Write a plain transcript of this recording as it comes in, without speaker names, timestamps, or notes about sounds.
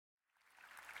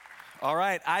All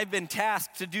right, I've been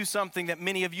tasked to do something that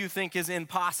many of you think is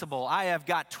impossible. I have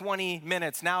got 20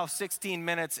 minutes, now 16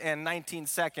 minutes and 19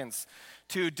 seconds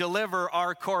to deliver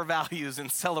our core values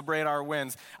and celebrate our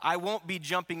wins. I won't be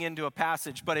jumping into a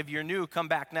passage, but if you're new, come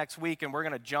back next week and we're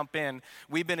going to jump in.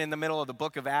 We've been in the middle of the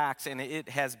book of Acts and it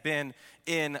has been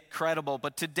incredible.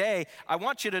 But today, I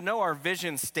want you to know our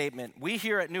vision statement. We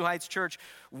here at New Heights Church,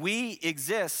 we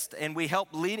exist and we help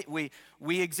lead.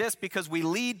 We exist because we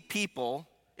lead people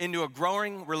into a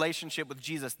growing relationship with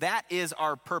Jesus. That is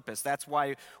our purpose. That's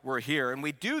why we're here. And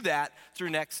we do that through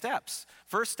next steps.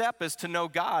 First step is to know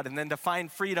God and then to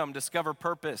find freedom, discover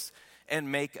purpose,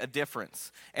 and make a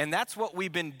difference. And that's what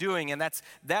we've been doing. And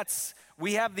that's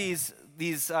we have these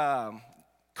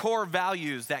core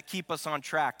values that keep us on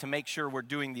track to make sure we're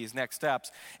doing these next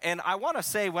steps. And I want to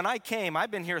say, when I came,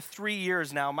 I've been here 3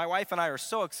 years now. My wife and I are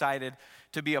so excited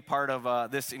to be a part of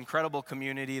this incredible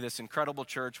community, this incredible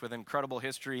church with incredible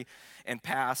history and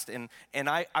past. And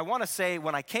I want to say,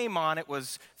 when I came on, it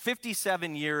was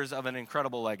 57 years of an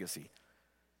incredible legacy.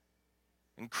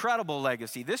 Incredible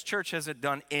legacy. This church has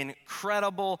done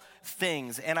incredible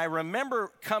things. And I remember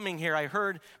coming here, I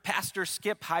heard Pastor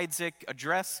Skip Heidsieck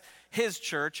address his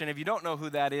church. And if you don't know who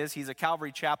that is, he's a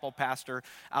Calvary Chapel pastor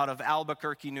out of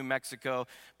Albuquerque, New Mexico.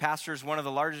 Pastors one of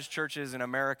the largest churches in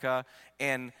America.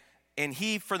 And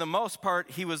he, for the most part,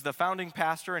 he was the founding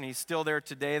pastor, and he's still there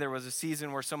today. There was a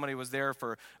season where somebody was there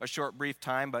for a short, brief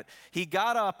time. But he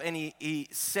got up and he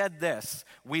said this: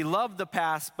 "We love the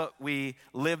past, but we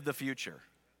live the future."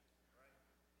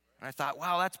 And I thought,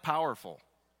 wow, that's powerful.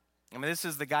 I mean, this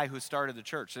is the guy who started the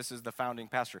church. This is the founding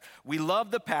pastor. We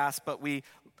love the past, but we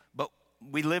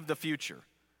live the future.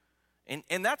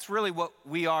 And that's really what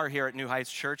we are here at New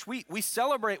Heights Church. We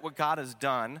celebrate what God has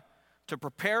done to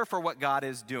prepare for what God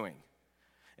is doing.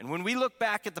 And when we look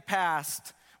back at the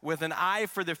past with an eye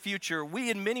for the future, we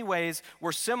in many ways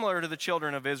were similar to the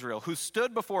children of Israel who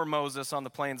stood before Moses on the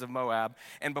plains of Moab.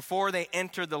 And before they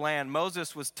entered the land,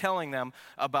 Moses was telling them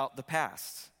about the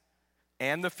past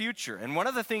and the future. And one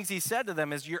of the things he said to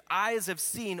them is, "Your eyes have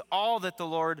seen all that the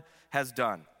Lord has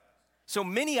done." So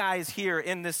many eyes here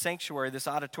in this sanctuary, this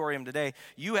auditorium today,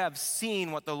 you have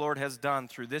seen what the Lord has done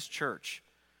through this church.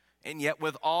 And yet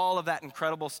with all of that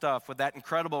incredible stuff, with that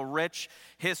incredible rich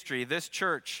history, this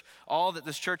church, all that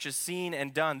this church has seen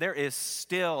and done, there is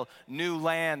still new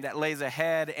land that lays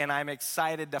ahead. And I'm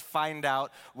excited to find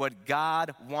out what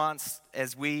God wants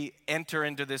as we enter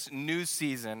into this new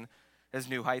season as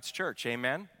New Heights Church.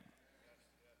 Amen?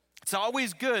 It's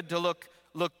always good to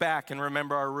look back and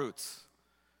remember our roots.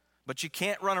 But you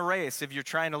can't run a race if you're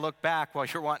trying to look back while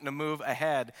you're wanting to move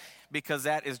ahead, because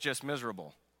that is just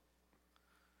miserable.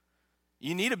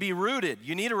 You need to be rooted.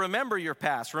 You need to remember your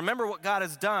past. Remember what God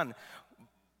has done.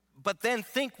 But then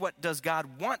think, what does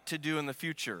God want to do in the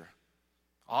future?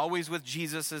 Always with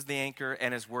Jesus as the anchor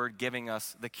and his word giving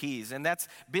us the keys. And that's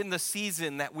been the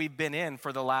season that we've been in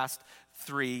for the last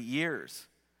 3 years.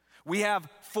 We have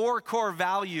 4 core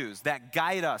values that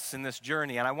guide us in this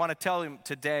journey. And I want to tell you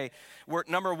today, we're,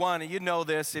 number one, and you know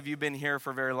this if you've been here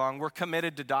for very long, we're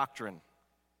committed to doctrine.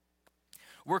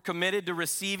 We're committed to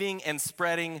receiving and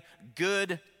spreading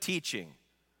good teaching.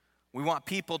 We want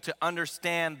people to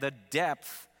understand the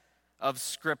depth of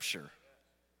Scripture.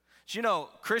 So, you know,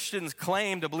 Christians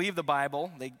claim to believe the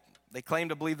Bible. They claim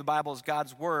to believe the Bible is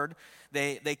God's word.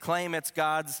 They claim it's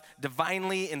God's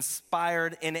divinely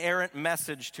inspired, inerrant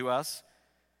message to us.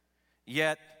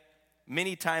 Yet,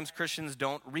 many times Christians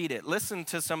don't read it. Listen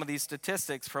to some of these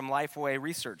statistics from Lifeway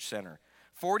Research Center.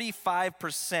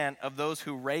 45% of those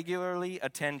who regularly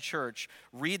attend church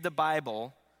read the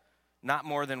Bible not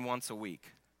more than once a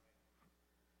week.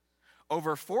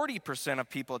 Over 40% of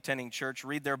people attending church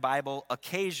read their Bible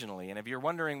occasionally. And if you're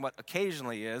wondering what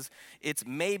occasionally is, it's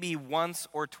maybe once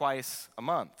or twice a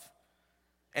month.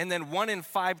 And then 1 in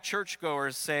 5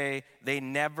 churchgoers say they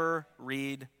never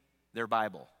read their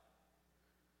Bible.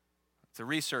 It's a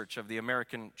research of the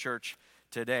American church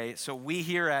today. So we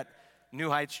here at New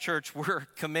Heights Church, we're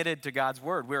committed to God's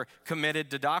word. We're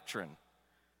committed to doctrine.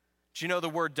 Do you know the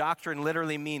word doctrine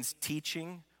literally means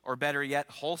teaching, or better yet,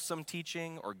 wholesome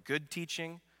teaching or good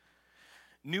teaching?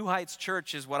 New Heights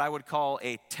Church is what I would call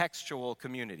a textual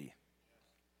community.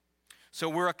 So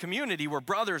we're a community, we're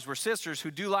brothers, we're sisters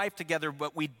who do life together,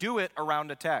 but we do it around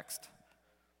a text.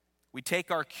 We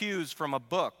take our cues from a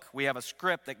book. We have a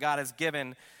script that God has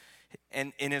given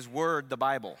in his word, the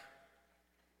Bible.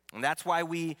 And that's why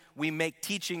we make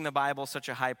teaching the Bible such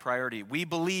a high priority. We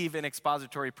believe in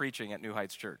expository preaching at New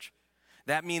Heights Church.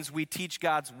 That means we teach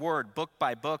God's word book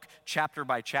by book, chapter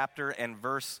by chapter, and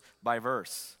verse by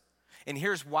verse. And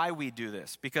here's why we do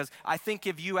this. Because I think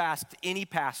if you asked any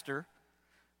pastor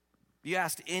You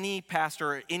asked any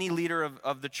pastor or any leader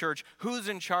of the church, who's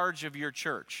in charge of your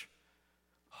church?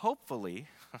 Hopefully,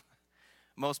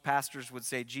 most pastors would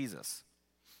say Jesus.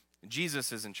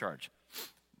 Jesus is in charge.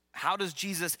 How does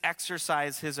Jesus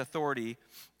exercise his authority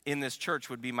in this church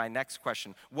would be my next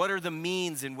question. What are the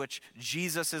means in which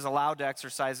Jesus is allowed to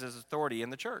exercise his authority in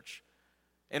the church?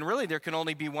 And really, there can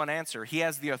only be one answer. He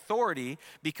has the authority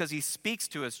because he speaks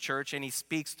to his church and he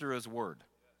speaks through his word.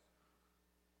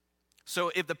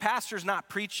 So if the pastor's not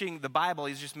preaching the Bible,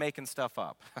 he's just making stuff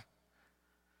up.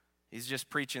 He's just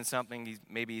preaching something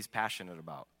maybe he's passionate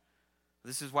about.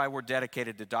 This is why we're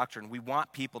dedicated to doctrine. We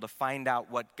want people to find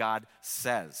out what God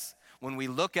says. When we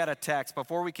look at a text,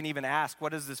 before we can even ask,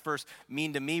 what does this verse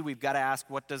mean to me, we've got to ask,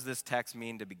 what does this text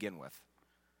mean to begin with?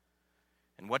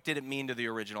 And what did it mean to the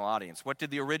original audience? What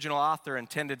did the original author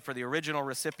intended for the original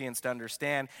recipients to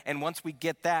understand? And once we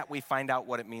get that, we find out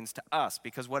what it means to us,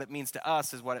 because what it means to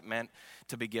us is what it meant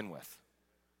to begin with.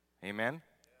 Amen?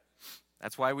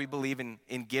 That's why we believe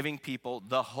in giving people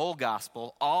the whole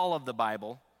gospel, all of the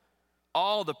Bible,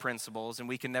 all the principles, and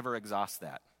we can never exhaust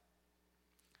that.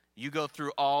 You go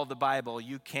through all the Bible,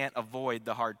 you can't avoid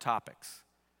the hard topics.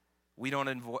 We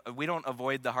don't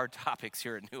avoid the hard topics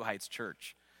here at New Heights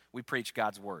Church. We preach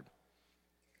God's word.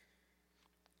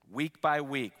 Week by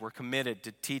week, we're committed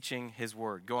to teaching his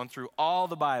word, going through all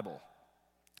the Bible.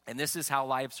 And this is how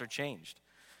lives are changed,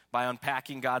 by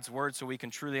unpacking God's word so we can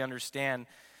truly understand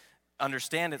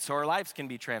it so our lives can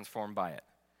be transformed by it.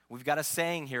 We've got a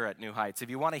saying here at New Heights. If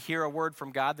you want to hear a word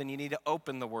from God, then you need to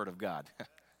open the word of God.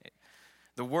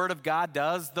 The word of God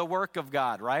does the work of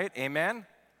God, right? Amen?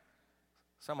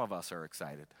 Some of us are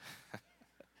excited.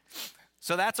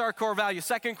 So that's our core value.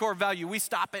 Second core value, we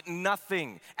stop at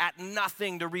nothing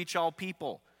to reach all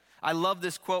people. I love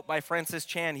this quote by Francis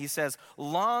Chan. He says,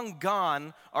 "Long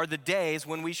gone are the days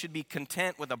when we should be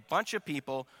content with a bunch of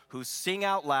people who sing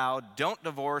out loud, don't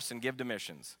divorce, and give to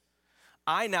missions.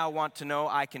 I now want to know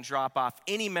I can drop off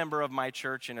any member of my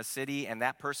church in a city and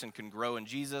that person can grow in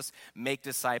Jesus, make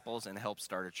disciples, and help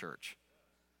start a church."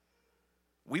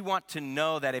 We want to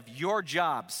know that if your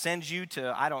job sends you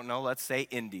to, I don't know, let's say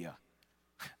India.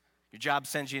 Your job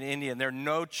sends you to India and there are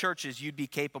no churches you'd be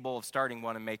capable of starting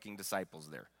one and making disciples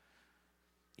there.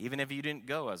 Even if you didn't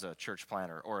go as a church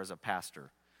planter or as a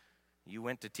pastor, you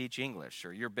went to teach English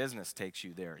or your business takes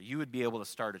you there, you would be able to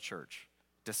start a church,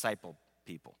 disciple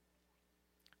people.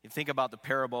 You think about the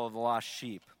parable of the lost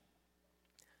sheep.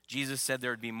 Jesus said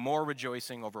there would be more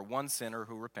rejoicing over one sinner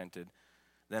who repented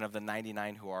than of the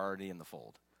 99 who are already in the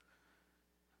fold.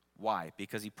 Why?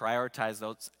 Because he prioritized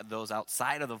those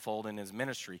outside of the fold in his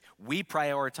ministry. We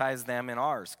prioritize them in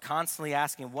ours, constantly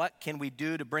asking, what can we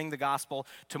do to bring the gospel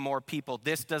to more people?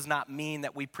 This does not mean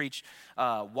that we preach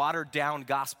watered-down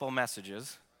gospel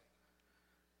messages,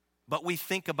 but we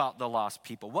think about the lost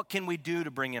people. What can we do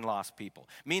to bring in lost people?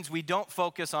 It means we don't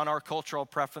focus on our cultural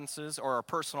preferences or our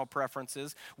personal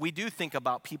preferences. We do think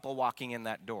about people walking in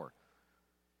that door.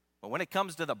 But when it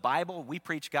comes to the Bible, we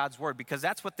preach God's word because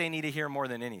that's what they need to hear more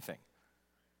than anything.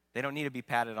 They don't need to be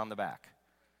patted on the back.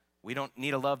 We don't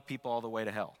need to love people all the way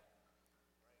to hell.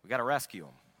 We got to rescue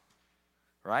them,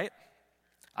 right?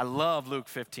 I love Luke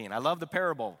 15. I love the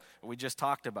parable we just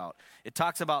talked about. It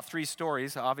talks about 3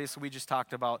 stories. Obviously, we just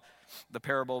talked about the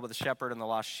parable with the shepherd and the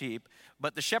lost sheep.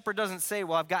 But the shepherd doesn't say,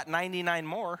 well, I've got 99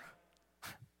 more.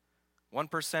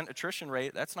 1% attrition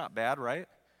rate, that's not bad, right?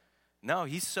 No,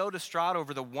 he's so distraught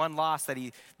over the one loss that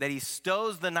he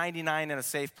stows the 99 in a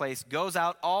safe place, goes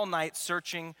out all night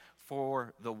searching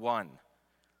for the one.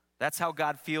 That's how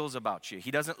God feels about you.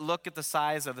 He doesn't look at the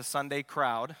size of the Sunday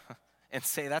crowd and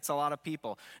say, that's a lot of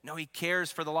people. No, he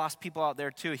cares for the lost people out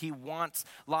there too. He wants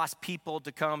lost people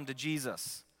to come to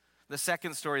Jesus. The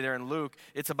second story there in Luke,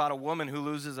 it's about a woman who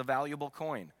loses a valuable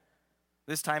coin.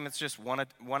 This time it's just 1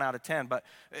 out of 10, but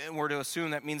we're to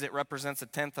assume that means it represents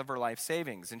 1/10 of her life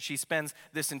savings. And she spends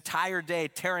this entire day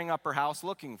tearing up her house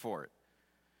looking for it.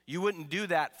 You wouldn't do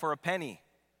that for a penny.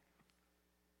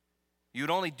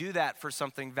 You'd only do that for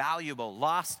something valuable.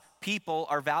 Lost people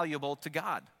are valuable to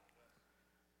God.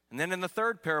 And then in the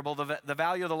third parable, the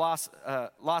value of the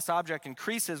lost object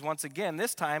increases once again.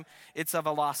 This time it's of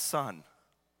a lost son.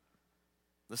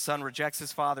 The son rejects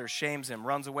his father, shames him,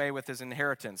 runs away with his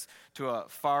inheritance to a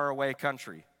faraway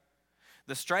country.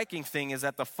 The striking thing is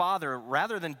that the father,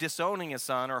 rather than disowning his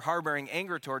son or harboring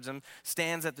anger towards him,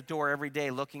 stands at the door every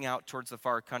day looking out towards the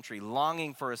far country,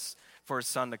 longing for his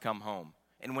son to come home.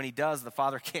 And when he does, the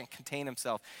father can't contain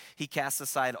himself. He casts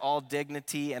aside all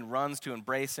dignity and runs to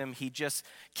embrace him. He just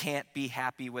can't be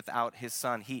happy without his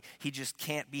son. He just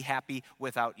can't be happy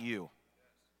without you.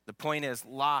 The point is,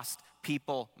 lost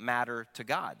people matter to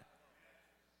God.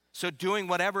 So doing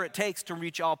whatever it takes to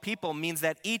reach all people means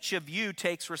that each of you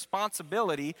takes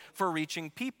responsibility for reaching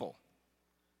people.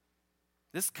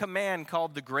 This command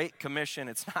called the Great Commission,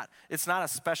 it's not a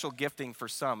special gifting for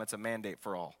some, it's a mandate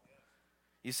for all.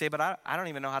 You say, but I don't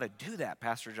even know how to do that,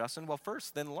 Pastor Justin. Well,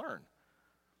 first, then learn.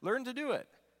 Learn to do it.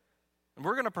 And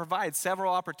we're going to provide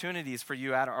several opportunities for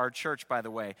you at our church, by the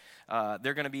way.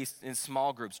 They're going to be in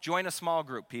small groups. Join a small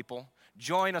group, people.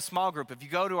 Join a small group. If you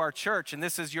go to our church and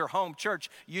this is your home church,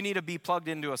 you need to be plugged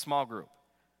into a small group.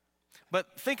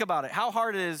 But think about it, how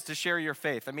hard it is to share your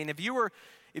faith. I mean, if you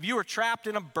were trapped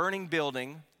in a burning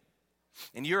building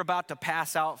and you're about to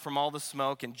pass out from all the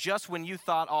smoke, and just when you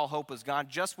thought all hope was gone,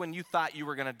 just when you thought you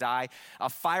were going to die, a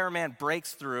fireman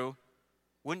breaks through,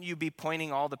 wouldn't you be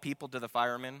pointing all the people to the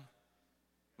fireman?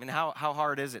 I mean, how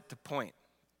hard is it to point,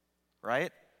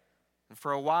 right? And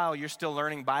for a while, you're still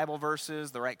learning Bible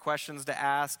verses, the right questions to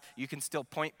ask. You can still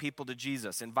point people to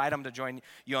Jesus. Invite them to join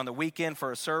you on the weekend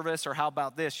for a service, or how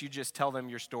about this? You just tell them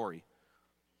your story.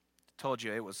 I told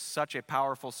you, it was such a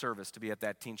powerful service to be at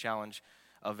that Teen Challenge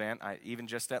event. Even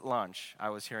just at lunch, I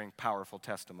was hearing powerful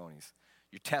testimonies.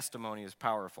 Your testimony is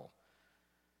powerful.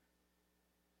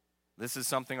 This is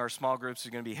something our small groups are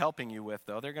going to be helping you with,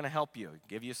 though. They're going to help you,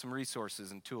 give you some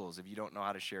resources and tools if you don't know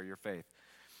how to share your faith.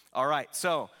 All right,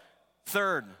 so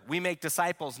third, we make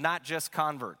disciples, not just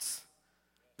converts.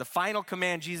 The final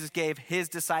command Jesus gave his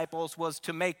disciples was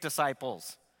to make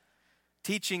disciples,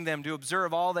 teaching them to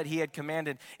observe all that he had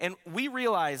commanded. And we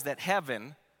realize that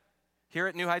heaven, here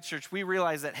at New Heights Church, we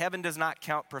realize that heaven does not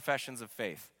count professions of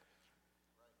faith.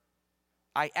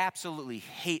 I absolutely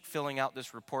hate filling out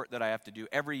this report that I have to do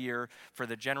every year for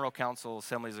the General Council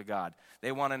Assemblies of God.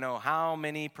 They want to know how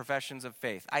many professions of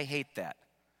faith. I hate that.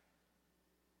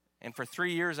 And for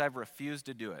 3 years, I've refused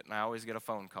to do it, and I always get a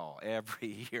phone call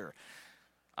every year.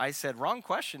 I said, wrong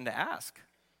question to ask.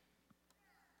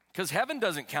 Because heaven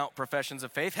doesn't count professions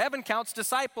of faith. Heaven counts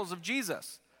disciples of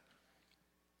Jesus.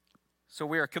 So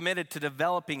we are committed to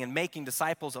developing and making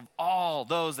disciples of all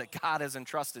those that God has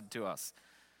entrusted to us.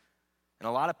 And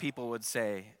a lot of people would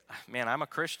say, man, I'm a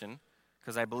Christian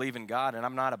because I believe in God, and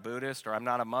I'm not a Buddhist or I'm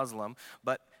not a Muslim.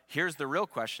 But here's the real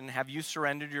question. Have you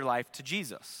surrendered your life to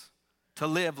Jesus? To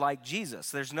live like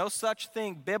Jesus. There's no such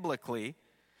thing biblically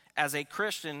as a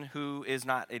Christian who is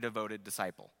not a devoted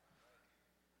disciple.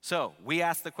 So we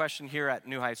ask the question here at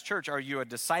New Heights Church, are you a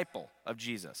disciple of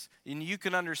Jesus? And you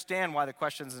can understand why the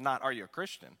question is not, are you a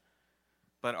Christian?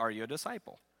 But are you a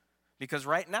disciple? Because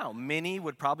right now, many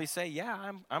would probably say,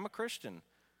 yeah, I'm a Christian,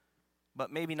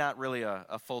 but maybe not really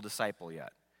a full disciple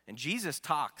yet. And Jesus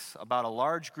talks about a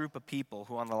large group of people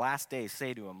who on the last day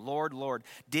say to him, Lord, Lord,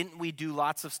 didn't we do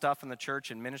lots of stuff in the church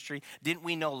and ministry? Didn't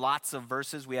we know lots of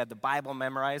verses? We had the Bible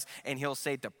memorized. And he'll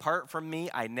say, depart from me,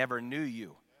 I never knew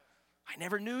you. I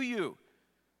never knew you.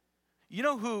 You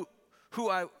know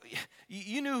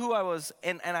you knew who I was,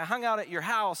 and I hung out at your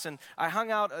house, and I hung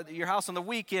out at your house on the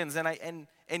weekends,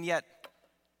 and yet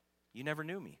you never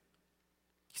knew me.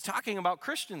 He's talking about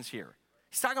Christians here.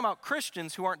 He's talking about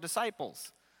Christians who aren't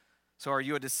disciples. So are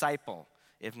you a disciple?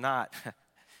 If not,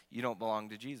 you don't belong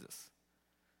to Jesus.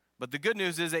 But the good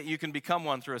news is that you can become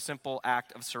one through a simple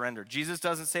act of surrender. Jesus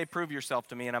doesn't say, prove yourself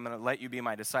to me, and I'm going to let you be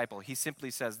my disciple. He simply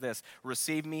says this,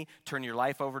 receive me, turn your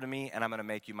life over to me, and I'm going to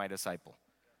make you my disciple.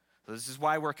 So this is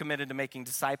why we're committed to making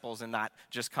disciples and not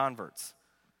just converts.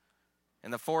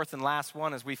 And the fourth and last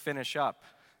one as we finish up,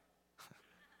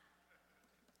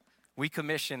 we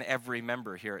commission every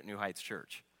member here at New Heights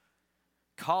Church.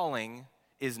 Calling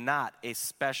is not a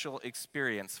special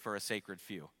experience for a sacred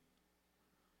few.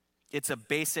 It's a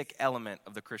basic element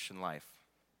of the Christian life.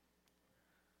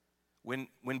 When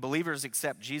believers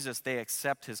accept Jesus, they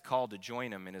accept his call to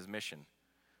join him in his mission.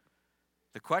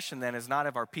 The question then is not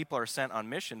if our people are sent on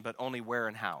mission, but only where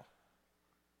and how.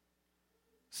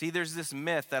 See, there's this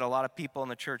myth that a lot of people in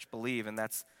the church believe, and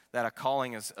that's that a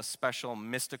calling is a special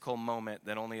mystical moment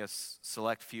that only a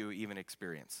select few even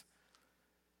experience.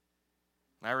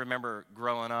 I remember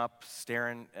growing up,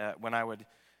 staring at when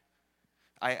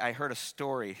I heard a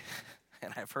story,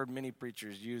 and I've heard many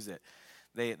preachers use it.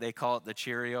 They call it the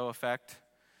Cheerio effect,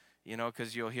 you know,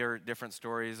 because you'll hear different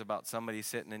stories about somebody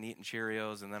sitting and eating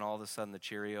Cheerios, and then all of a sudden the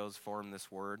Cheerios form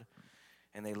this word,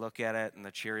 and they look at it, and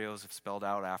the Cheerios have spelled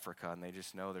out Africa, and they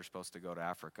just know they're supposed to go to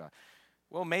Africa.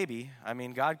 Well, maybe. I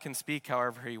mean, God can speak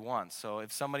however he wants. So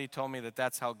if somebody told me that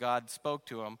that's how God spoke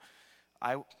to him,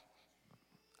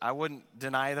 I wouldn't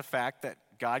deny the fact that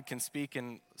God can speak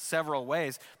in several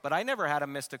ways, but I never had a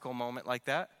mystical moment like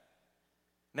that.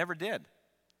 Never did.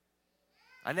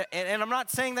 And I'm not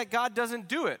saying that God doesn't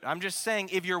do it. I'm just saying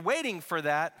if you're waiting for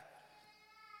that,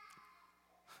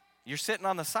 You're sitting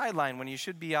on the sideline when you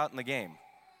should be out in the game.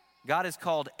 God has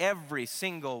called every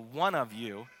single one of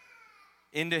you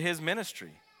into his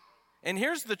ministry. And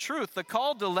here's the truth. The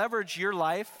call to leverage your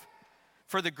life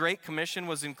for the Great Commission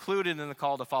was included in the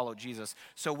call to follow Jesus.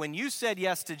 So when you said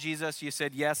yes to Jesus, you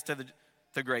said yes to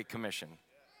the Great Commission.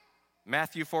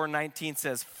 Matthew 4:19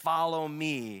 says, "Follow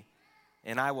me,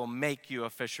 and I will make you a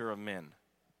fisher of men."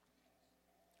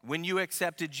 When you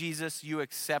accepted Jesus, you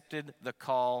accepted the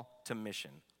call to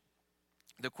mission.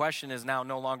 The question is now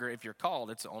no longer if you're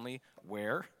called, it's only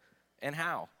where and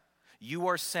how. You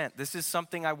are sent. This is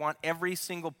something I want every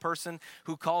single person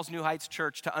who calls New Heights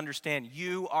Church to understand.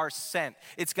 You are sent.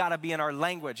 It's got to be in our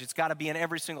language. It's got to be in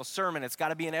every single sermon. It's got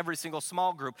to be in every single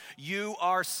small group. You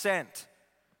are sent.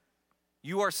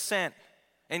 You are sent.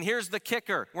 And here's the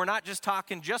kicker. We're not just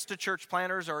talking just to church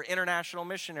planters or international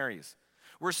missionaries.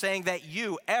 We're saying that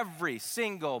you, every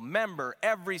single member,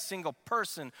 every single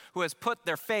person who has put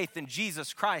their faith in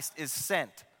Jesus Christ is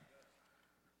sent.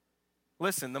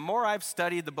 Listen, the more I've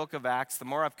studied the book of Acts, the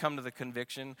more I've come to the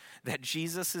conviction that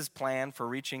Jesus' plan for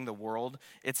reaching the world,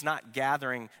 it's not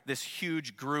gathering this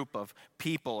huge group of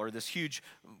people or this huge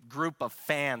group of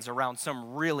fans around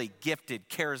some really gifted,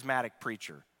 charismatic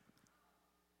preacher.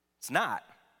 It's not.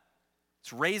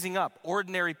 It's raising up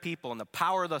ordinary people in the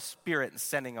power of the Spirit and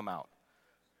sending them out.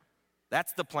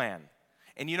 That's the plan.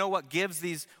 And you know what gives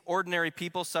these ordinary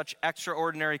people such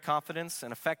extraordinary confidence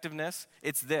and effectiveness?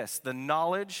 It's this, the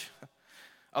knowledge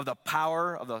of the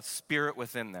power of the Spirit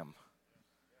within them.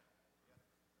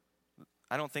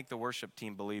 I don't think the worship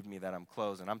team believed me that I'm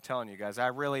closing. I'm telling you guys, I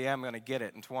really am going to get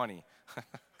it in 20.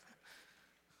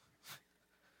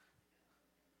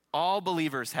 All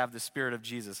believers have the Spirit of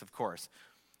Jesus, of course.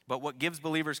 But what gives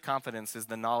believers confidence is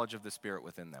the knowledge of the Spirit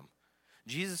within them.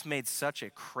 Jesus made such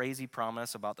a crazy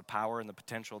promise about the power and the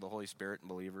potential of the Holy Spirit in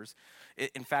believers.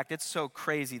 In fact, it's so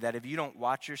crazy that if you don't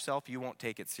watch yourself, you won't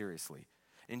take it seriously.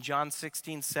 In John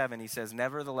 16:7, he says,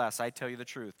 "Nevertheless, I tell you the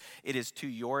truth, it is to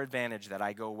your advantage that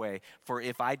I go away. For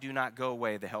if I do not go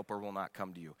away, the Helper will not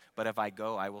come to you. But if I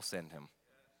go, I will send him."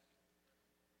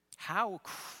 How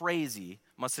crazy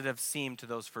must it have seemed to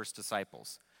those first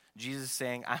disciples? Jesus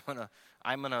saying,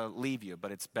 I'm gonna leave you,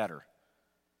 but it's better.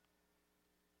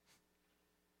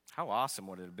 How awesome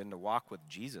would it have been to walk with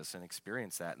Jesus and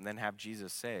experience that and then have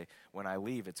Jesus say, when I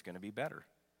leave, it's going to be better.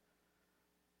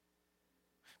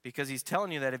 Because he's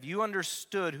telling you that if you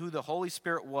understood who the Holy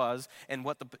Spirit was and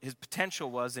what his potential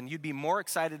was, then you'd be more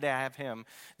excited to have him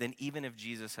than even if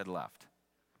Jesus had left.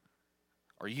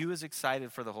 Are you as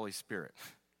excited for the Holy Spirit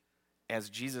as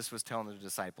Jesus was telling the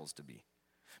disciples to be?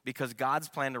 Because God's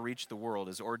plan to reach the world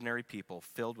is ordinary people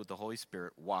filled with the Holy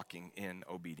Spirit walking in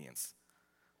obedience.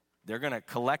 They're going to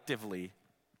collectively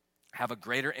have a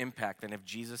greater impact than if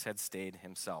Jesus had stayed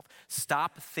himself.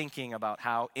 Stop thinking about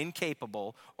how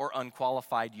incapable or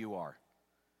unqualified you are.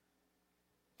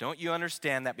 Don't you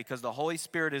understand that because the Holy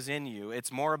Spirit is in you,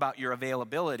 it's more about your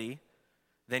availability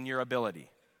than your ability?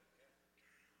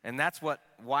 And that's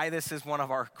why this is one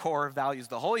of our core values.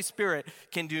 The Holy Spirit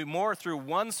can do more through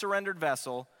one surrendered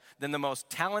vessel than the most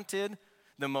talented,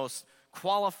 the most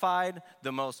qualified,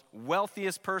 the most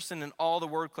wealthiest person in all the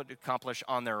world could accomplish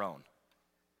on their own.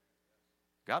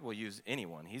 God will use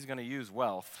anyone. He's going to use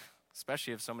wealth,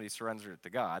 especially if somebody surrenders it to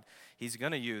God. He's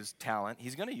going to use talent.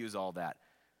 He's going to use all that.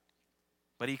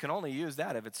 But he can only use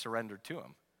that if it's surrendered to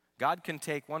him. God can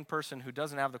take one person who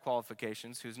doesn't have the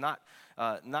qualifications, who's not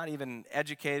even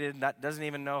educated, doesn't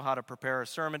even know how to prepare a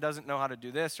sermon, doesn't know how to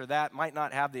do this or that, might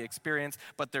not have the experience,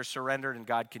 but they're surrendered and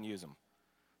God can use them.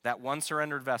 That one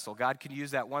surrendered vessel, God can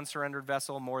use that one surrendered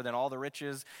vessel more than all the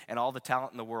riches and all the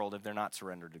talent in the world if they're not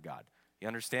surrendered to God. You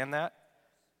understand that?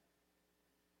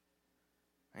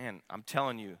 Man, I'm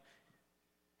telling you,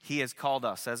 he has called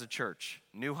us as a church,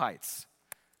 New Heights,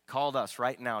 called us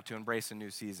right now to embrace a new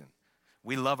season.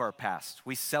 We love our past.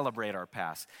 We celebrate our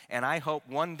past. And I hope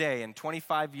one day in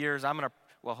 25 years,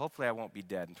 hopefully I won't be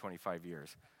dead in 25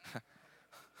 years.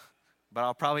 But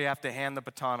I'll probably have to hand the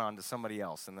baton on to somebody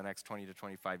else in the next 20 to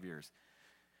 25 years.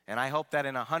 And I hope that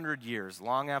in 100 years,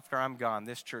 long after I'm gone,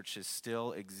 this church is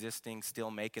still existing,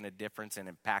 still making a difference and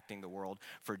impacting the world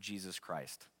for Jesus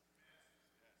Christ.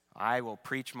 I will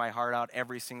preach my heart out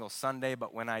every single Sunday,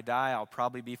 but when I die, I'll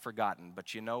probably be forgotten.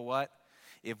 But you know what?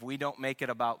 If we don't make it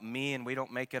about me and we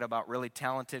don't make it about really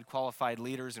talented, qualified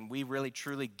leaders, and we really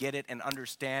truly get it and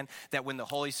understand that when the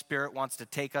Holy Spirit wants to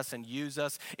take us and use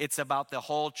us, it's about the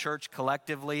whole church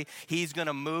collectively. He's going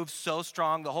to move so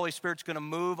strong. The Holy Spirit's going to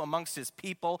move amongst his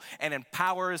people and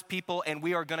empower his people, and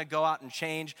we are going to go out and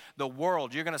change the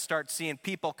world. You're going to start seeing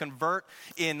people convert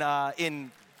in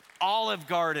Olive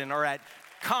Garden or at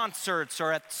concerts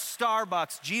or at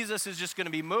Starbucks. Jesus is just going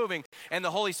to be moving and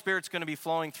the Holy Spirit's going to be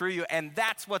flowing through you. And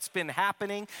that's what's been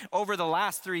happening over the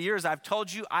last 3 years. I've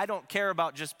told you I don't care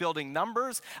about just building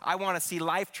numbers. I want to see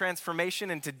life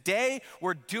transformation. And today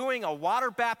we're doing a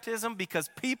water baptism because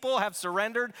people have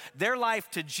surrendered their life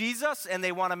to Jesus and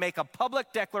they want to make a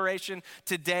public declaration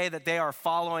today that they are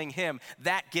following him.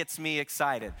 That gets me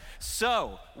excited.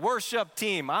 So, worship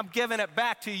team, I'm giving it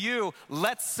back to you.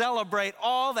 Let's celebrate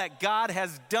all that God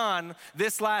has done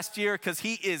this last year because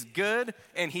he is good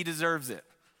and he deserves it.